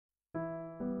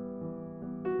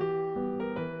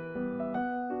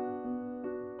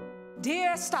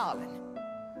Dear Stalin,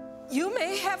 you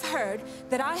may have heard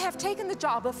that I have taken the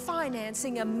job of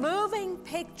financing a moving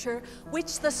picture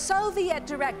which the Soviet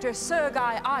director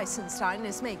Sergei Eisenstein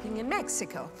is making in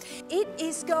Mexico. It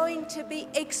is going to be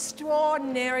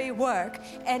extraordinary work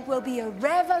and will be a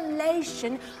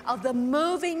revelation of the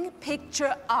moving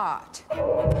picture art.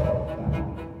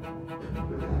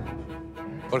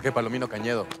 Jorge Palomino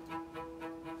Cañedo.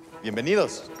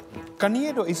 Bienvenidos.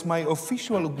 Cañedo is my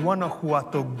official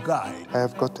Guanajuato guide. I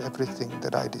have got everything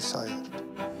that I desired.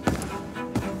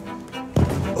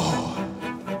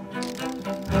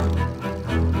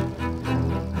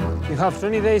 You have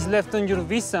 20 days left on your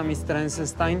visa, Mr.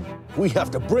 Eisenstein. We have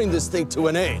to bring this thing to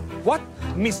an end. What,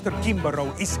 Mr.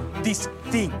 Kimborough, is this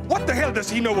thing? What the hell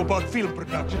does he know about film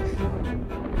production?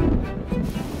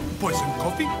 Poison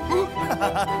coffee?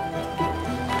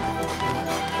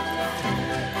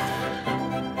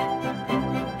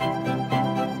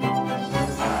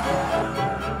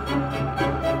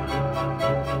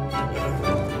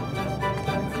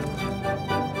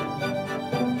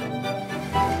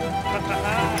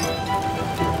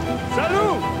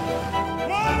 Salud!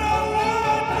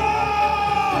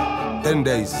 10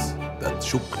 days that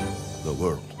shook the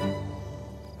world.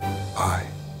 I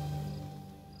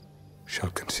shall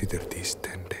consider these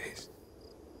 10 days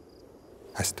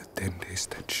as the 10 days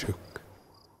that shook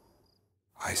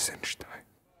Eisenstein.